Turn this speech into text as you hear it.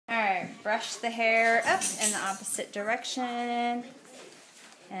brush the hair up in the opposite direction.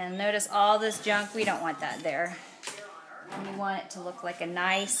 And notice all this junk, we don't want that there. We want it to look like a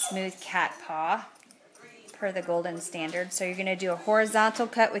nice, smooth cat paw per the golden standard. So you're going to do a horizontal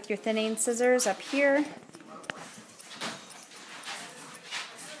cut with your thinning scissors up here.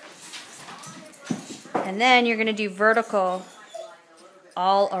 And then you're going to do vertical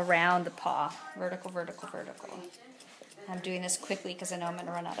all around the paw. Vertical, vertical, vertical. I'm doing this quickly because I know I'm going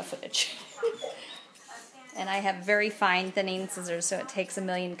to run out of footage. And I have very fine thinning scissors, so it takes a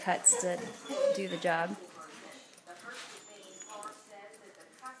million cuts to do the job.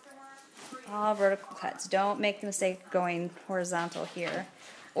 All vertical cuts. Don't make the mistake of going horizontal here.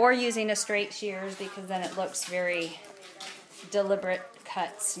 Or using a straight shears, because then it looks very deliberate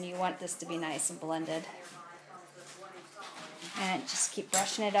cuts, and you want this to be nice and blended. And just keep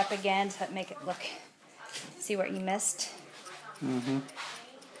brushing it up again to make it look, see what you missed?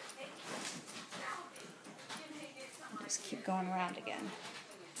 Just keep going around again.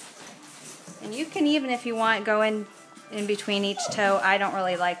 And you can even, if you want, go in between each toe. I don't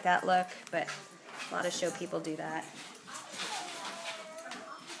really like that look, but a lot of show people do that.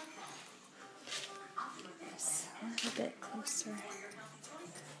 Just a little bit closer.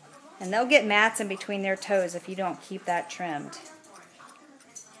 And they'll get mats in between their toes if you don't keep that trimmed.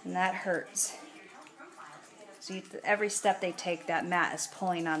 And that hurts. So every step they take, that mat is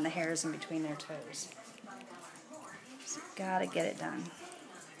pulling on the hairs in between their toes. So you've got to get it done.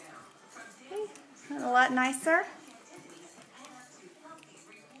 Okay, isn't that a lot nicer?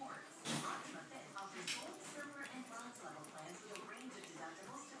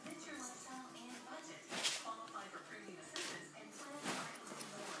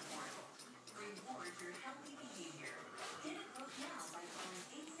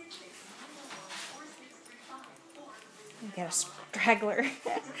 You get a straggler.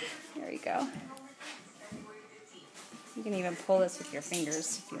 There you go. You can even pull this with your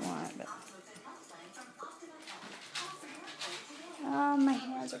fingers if you want, but oh, my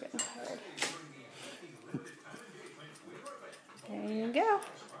hands are getting tired. There you go.